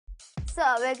So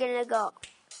we're gonna go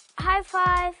high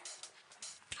five,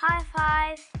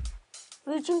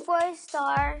 reaching for a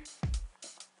star,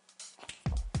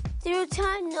 through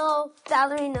tunnel,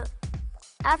 ballerina.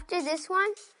 After this one,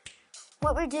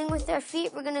 what we're doing with our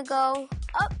feet, we're gonna go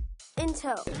up and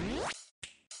toe.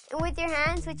 And with your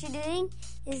hands, what you're doing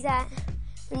is that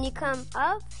when you come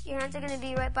up, your hands are gonna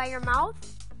be right by your mouth,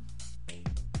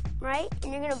 right?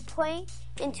 And you're gonna point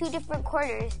in two different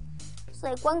corners. So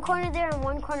like one corner there and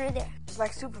one corner there. It's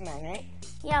like Superman, right?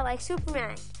 Yeah, like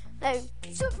Superman. Like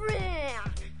Superman!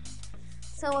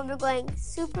 So when we're going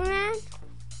Superman,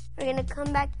 we're gonna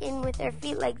come back in with our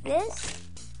feet like this.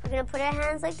 We're gonna put our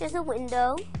hands like there's a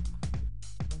window.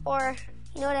 Or,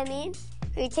 you know what I mean?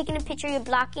 Or you're taking a picture, you're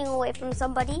blocking away from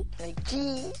somebody. Like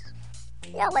cheese.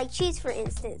 Yeah, like cheese, for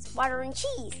instance. Butter and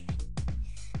cheese.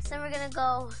 So we're gonna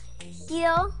go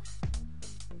heel,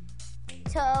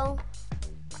 toe,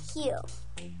 heel.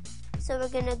 So we're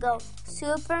gonna go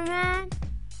Superman,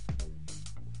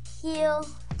 heel,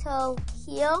 toe,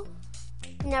 heel.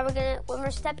 Now we're gonna, when we're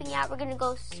stepping out, we're gonna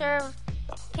go serve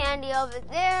candy over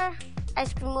there,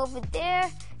 ice cream over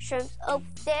there, shrimps over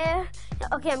there.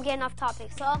 Okay, I'm getting off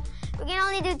topic. So we're gonna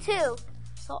only do two.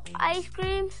 So ice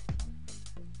cream,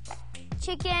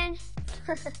 chicken,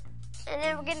 and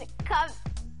then we're gonna come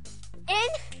in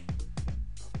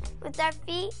with our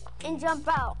feet and jump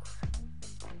out.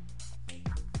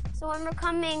 So when we're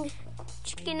coming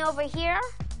chicken over here,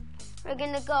 we're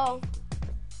gonna go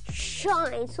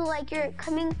shine. So like you're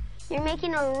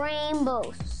making a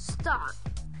rainbow. Stop.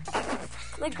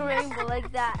 Like a rainbow,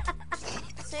 like that.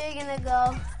 So you're gonna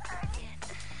go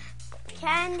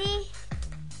candy,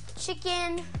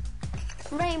 chicken,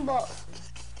 rainbow.